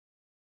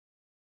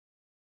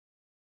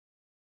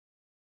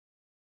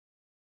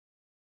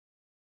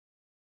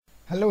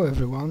Hello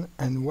everyone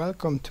and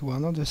welcome to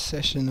another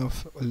session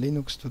of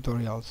Linux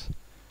tutorials,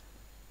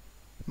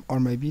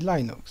 or maybe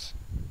Linux.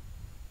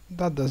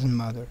 That doesn't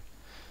matter.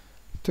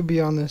 To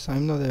be honest,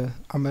 I'm not an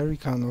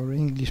American or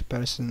English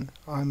person,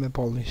 I'm a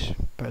Polish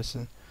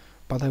person,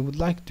 but I would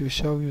like to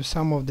show you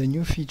some of the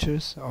new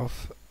features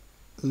of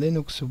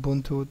Linux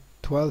Ubuntu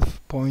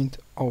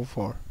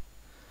 12.04.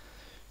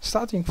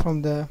 Starting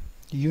from the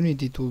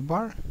Unity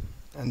Toolbar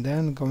and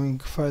then going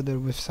further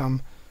with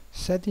some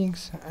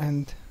settings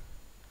and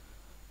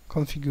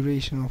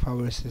configuration of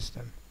our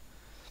system.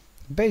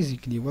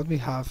 Basically what we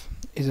have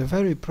is a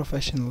very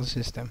professional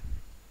system.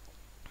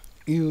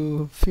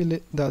 You feel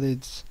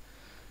that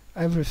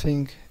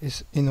everything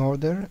is in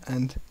order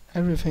and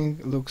everything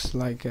looks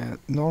like a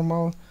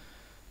normal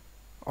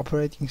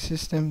operating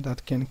system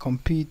that can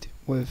compete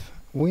with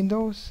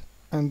Windows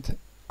and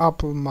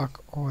Apple Mac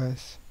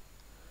OS.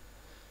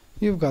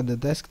 You've got the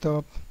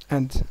desktop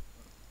and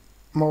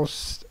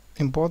most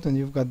important,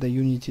 you've got the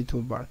Unity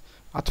Toolbar.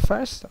 At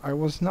first I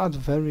was not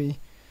very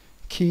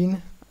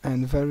keen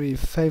and very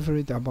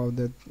favorite about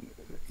the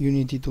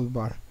Unity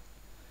Toolbar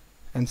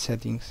and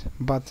settings,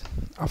 but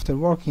after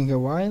working a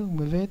while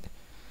with it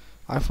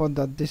I thought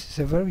that this is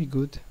a very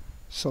good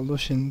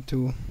solution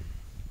to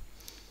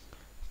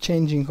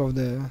changing of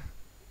the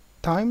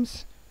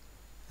times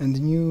and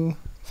new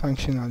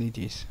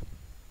functionalities.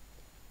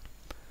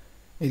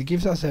 It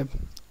gives us an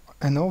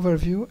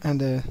overview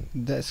and a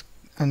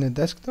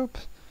desktop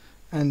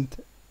and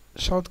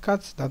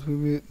shortcuts that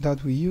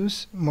we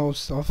use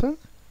most often,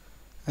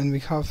 and we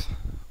have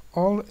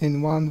all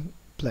in one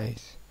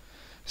place.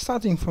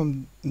 Starting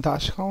from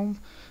dash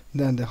home,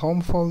 then the home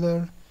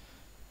folder,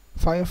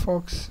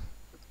 Firefox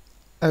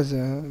as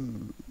a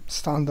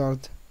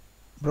standard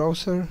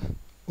browser,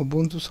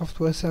 Ubuntu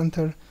Software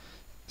Center,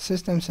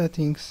 system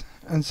settings,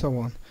 and so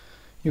on.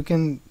 You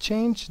can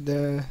change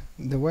the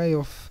way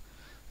of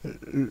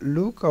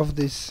look of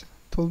this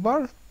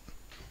toolbar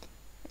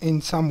in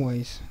some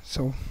ways.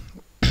 So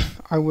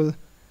I will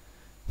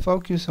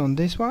focus on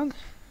this one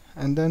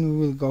and then we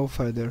will go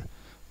further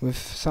with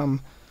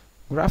some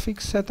graphic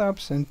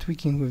setups and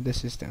tweaking with the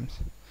systems.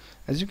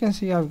 As you can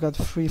see, I've got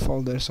 3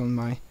 folders on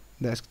my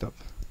desktop.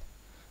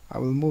 I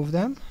will move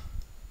them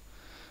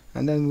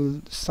and then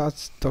we'll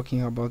start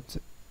talking about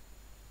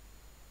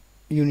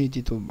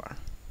Unity Toolbar.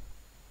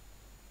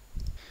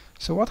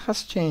 So what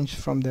has changed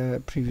from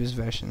the previous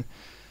version?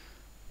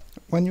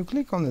 When you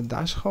click on the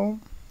dash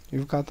home,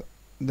 you've got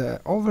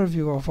the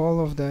overview of all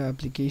of the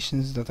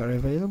applications that are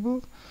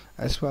available,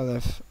 as well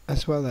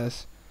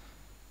as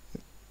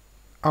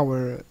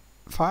our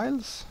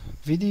files,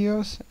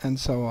 videos, and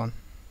so on.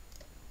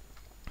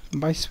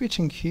 By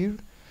switching here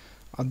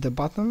at the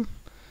bottom,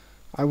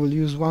 I will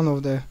use one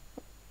of the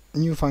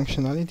new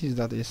functionalities,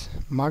 that is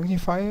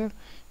magnifier.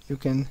 You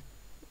can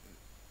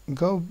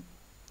go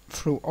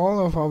through all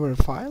of our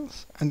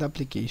files and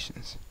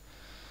applications.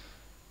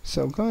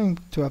 So going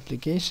to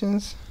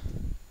applications,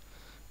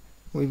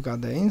 we've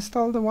got the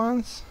installed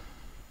ones.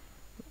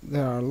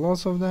 There are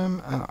lots of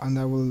them, and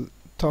I will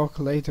talk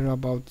later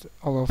about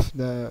all of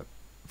the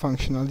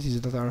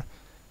functionalities that are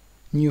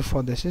new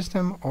for the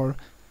system or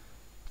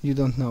you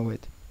don't know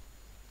it.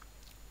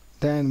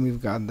 Then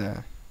we've got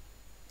the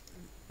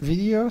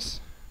videos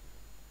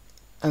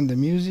and the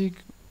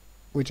music,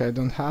 which I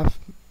don't have.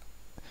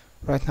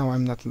 Right now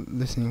I'm not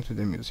listening to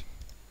the music.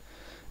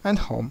 And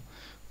home,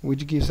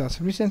 which gives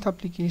us recent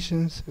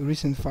applications,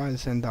 recent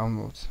files and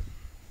downloads.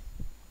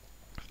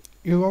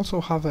 You also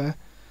have a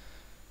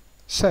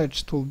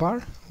search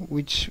toolbar,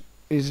 which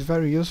is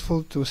very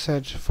useful to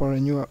search for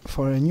new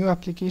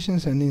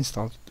applications and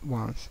installed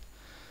ones.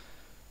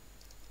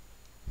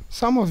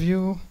 Some of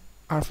you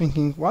are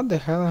thinking, what the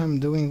hell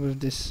I'm doing with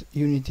this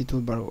Unity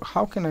Toolbar?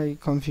 How can I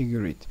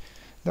configure it?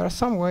 There are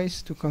some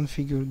ways to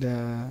configure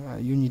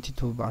the Unity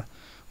Toolbar.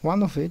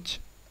 One of which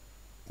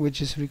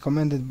is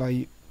recommended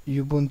by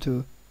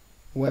Ubuntu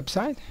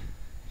website,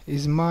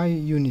 is My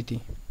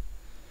Unity.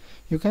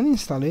 You can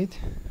install it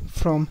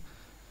from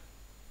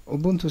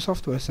Ubuntu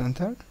Software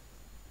Center,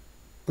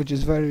 which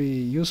is very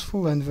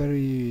useful and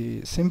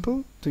very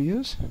simple to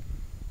use,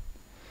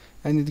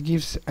 and it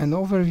gives an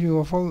overview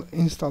of all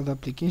installed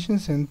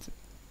applications and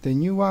the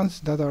new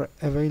ones that are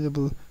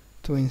available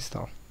to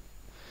install.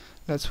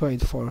 Let's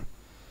wait for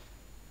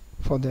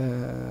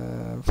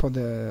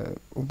the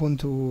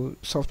Ubuntu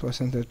Software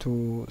Center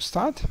to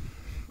start.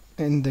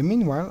 In the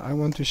meanwhile, I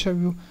want to show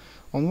you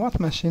on what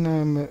machine I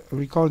am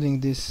recording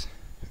this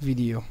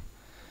video.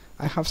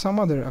 I have some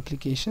other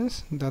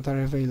applications that are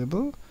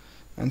available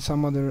and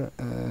some other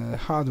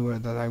hardware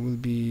that I will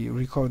be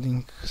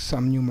recording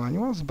some new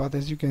manuals, but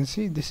as you can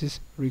see, this is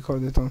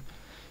recorded on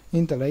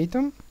Intel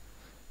Atom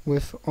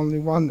with only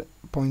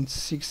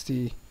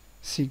 1.66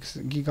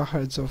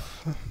 gigahertz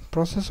of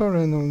processor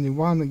and only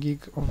 1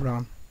 gig of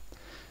RAM.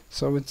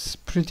 So it's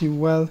pretty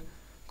well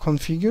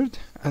configured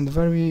and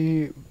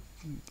very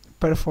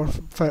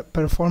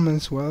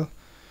performance well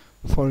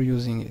for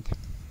using it.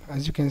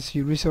 As you can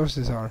see,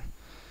 resources are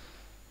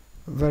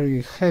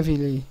very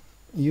heavily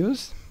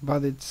used,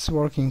 but it's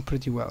working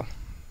pretty well.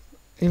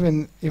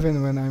 even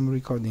when I'm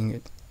recording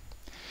it.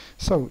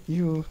 So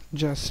you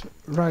just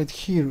write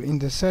here in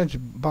the search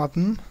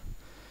button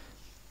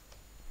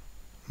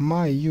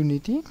My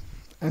Unity,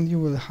 and you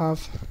will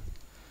have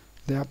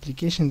the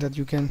application that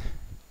you can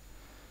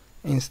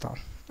install.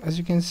 As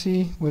you can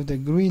see with the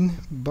green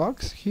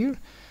box here,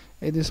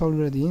 it is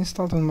already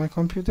installed on my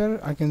computer.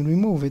 I can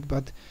remove it,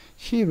 but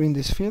here in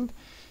this field,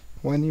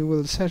 when you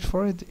will search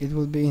for it, it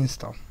will be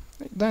installed.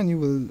 Then you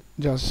will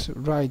just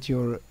write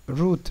your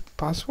root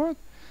password,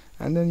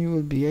 and then you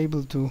will be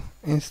able to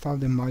install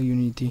the My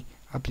Unity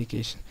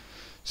application.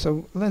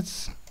 So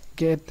let's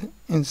get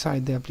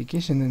inside the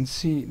application and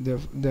see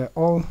the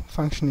all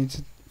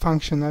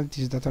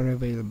functionalities that are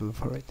available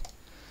for it.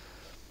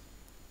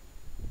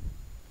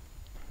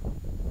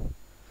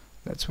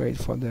 Let's wait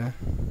for the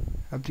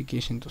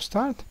application to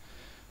start.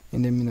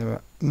 In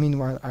the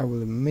meanwhile, I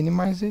will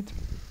minimize it.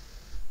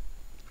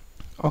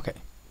 Okay,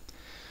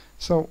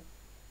 so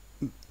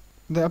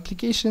the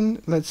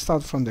application, let's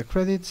start from the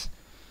credits.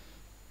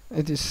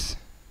 It is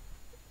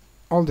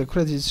all the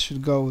credits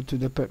should go to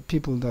the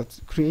people that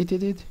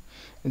created it.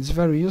 It's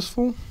very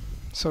useful.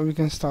 So we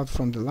can start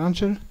from the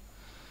launcher.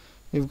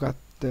 You've got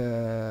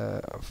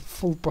the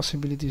full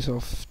possibilities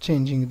of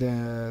changing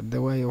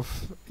the way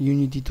of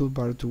Unity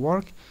Toolbar to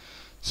work.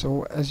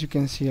 So as you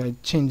can see, I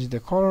changed the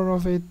color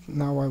of it.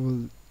 Now I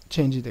will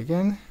change it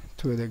again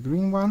to the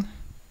green one.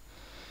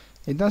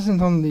 It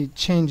doesn't only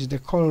change the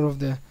color of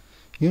the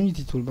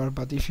Unity Toolbar,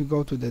 but if you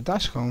go to the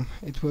dash home,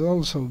 it will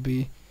also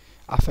be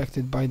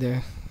affected by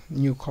the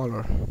new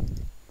color.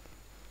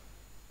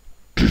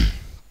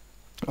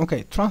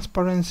 Okay,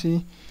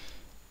 transparency,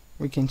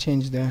 we can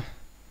change the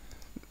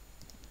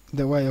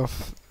way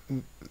of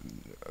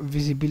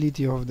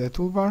visibility of the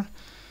toolbar.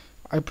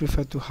 I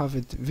prefer to have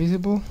it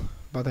visible,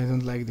 but I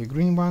don't like the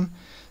green one,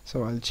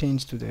 so I'll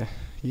change to the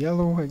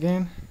yellow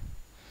again.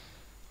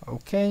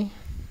 Okay,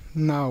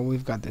 now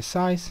we've got the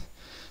size,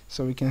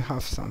 so we can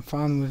have some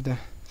fun with the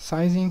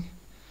sizing.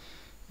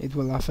 It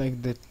will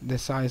affect the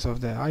size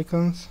of the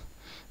icons.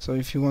 So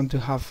if you want to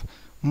have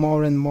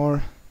more and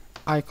more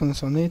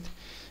icons on it,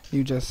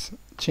 you just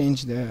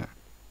change the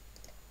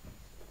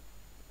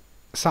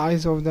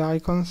size of the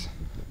icons.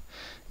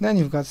 Then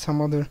you've got some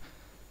other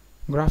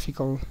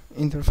graphical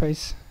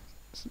interface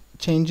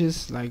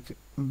changes, like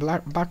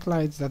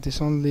backlights, that is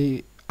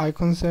only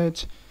icons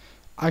edge.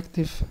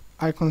 Active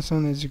icons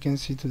on, as you can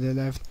see to the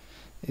left,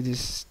 it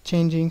is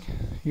changing.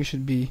 You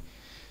should be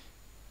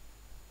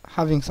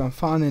having some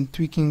fun and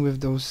tweaking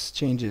with those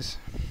changes.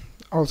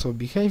 Also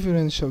behavior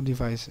and show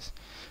devices.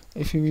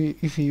 If you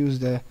use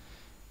the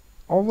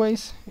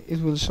always,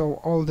 it will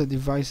show all the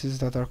devices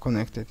that are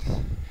connected.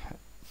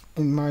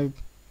 In my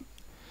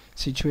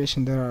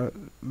situation there are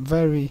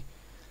very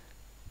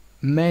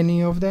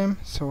many of them,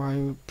 so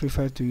I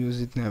prefer to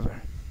use it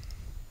never.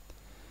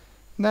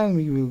 Then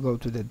we will go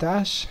to the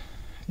dash.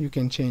 You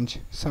can change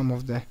some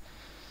of the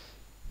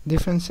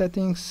different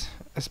settings,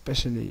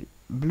 especially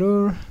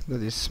blur,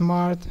 that is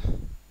smart,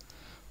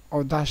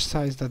 or dash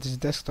size, that is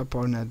desktop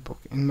or netbook.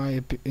 In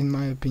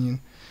my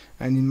opinion,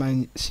 and in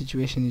my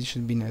situation, it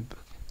should be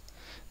netbook.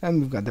 Then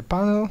we've got the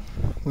panel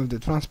with the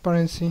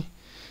transparency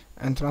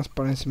and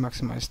transparency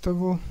maximize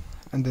toggle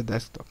and the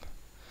desktop.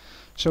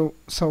 So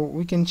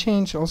we can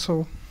change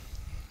also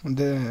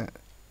the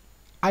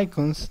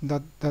icons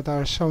that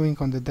are showing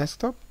on the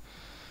desktop,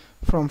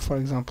 from, for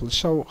example,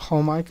 show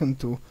home icon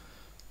to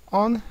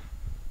on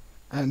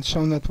and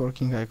show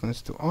networking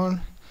icons to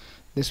on.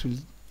 This will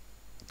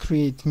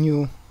create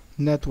new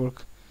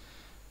network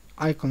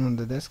icon on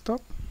the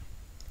desktop.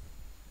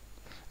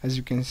 As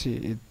you can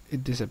see,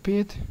 it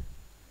disappeared.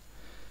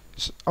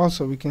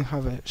 Also we can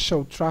have a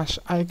show trash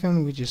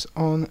icon, which is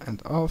on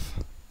and off.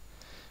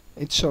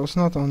 It shows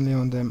not only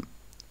on the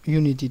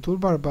Unity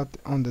toolbar but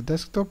on the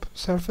desktop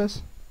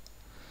surface.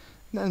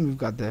 Then we've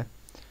got the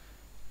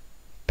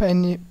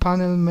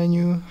panel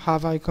menu,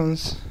 have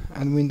icons,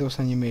 and Windows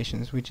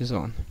animations, which is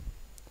on.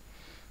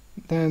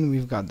 Then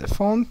we've got the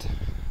font,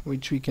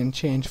 which we can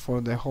change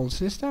for the whole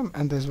system,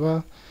 and as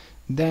well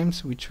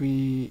themes, which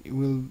we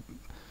will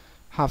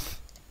have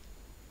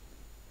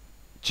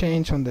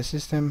change on the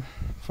system.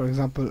 For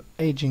example,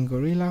 aging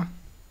gorilla.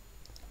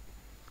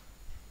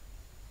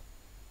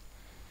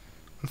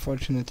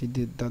 Unfortunately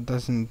that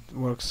doesn't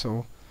work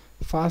so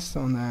fast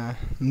on a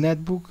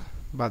netbook,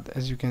 but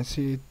as you can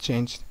see, it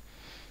changed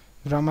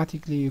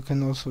dramatically. You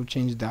can also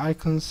change the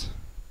icons.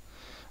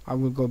 I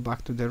will go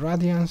back to the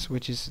radians,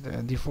 which is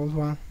the default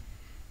one.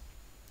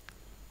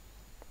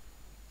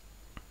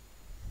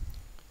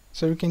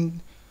 So you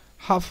can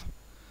have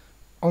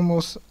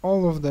almost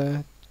all of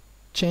the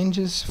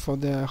changes for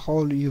the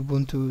whole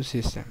Ubuntu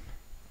system.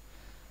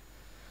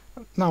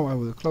 Now I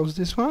will close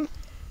this one,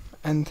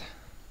 and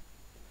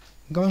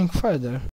going further,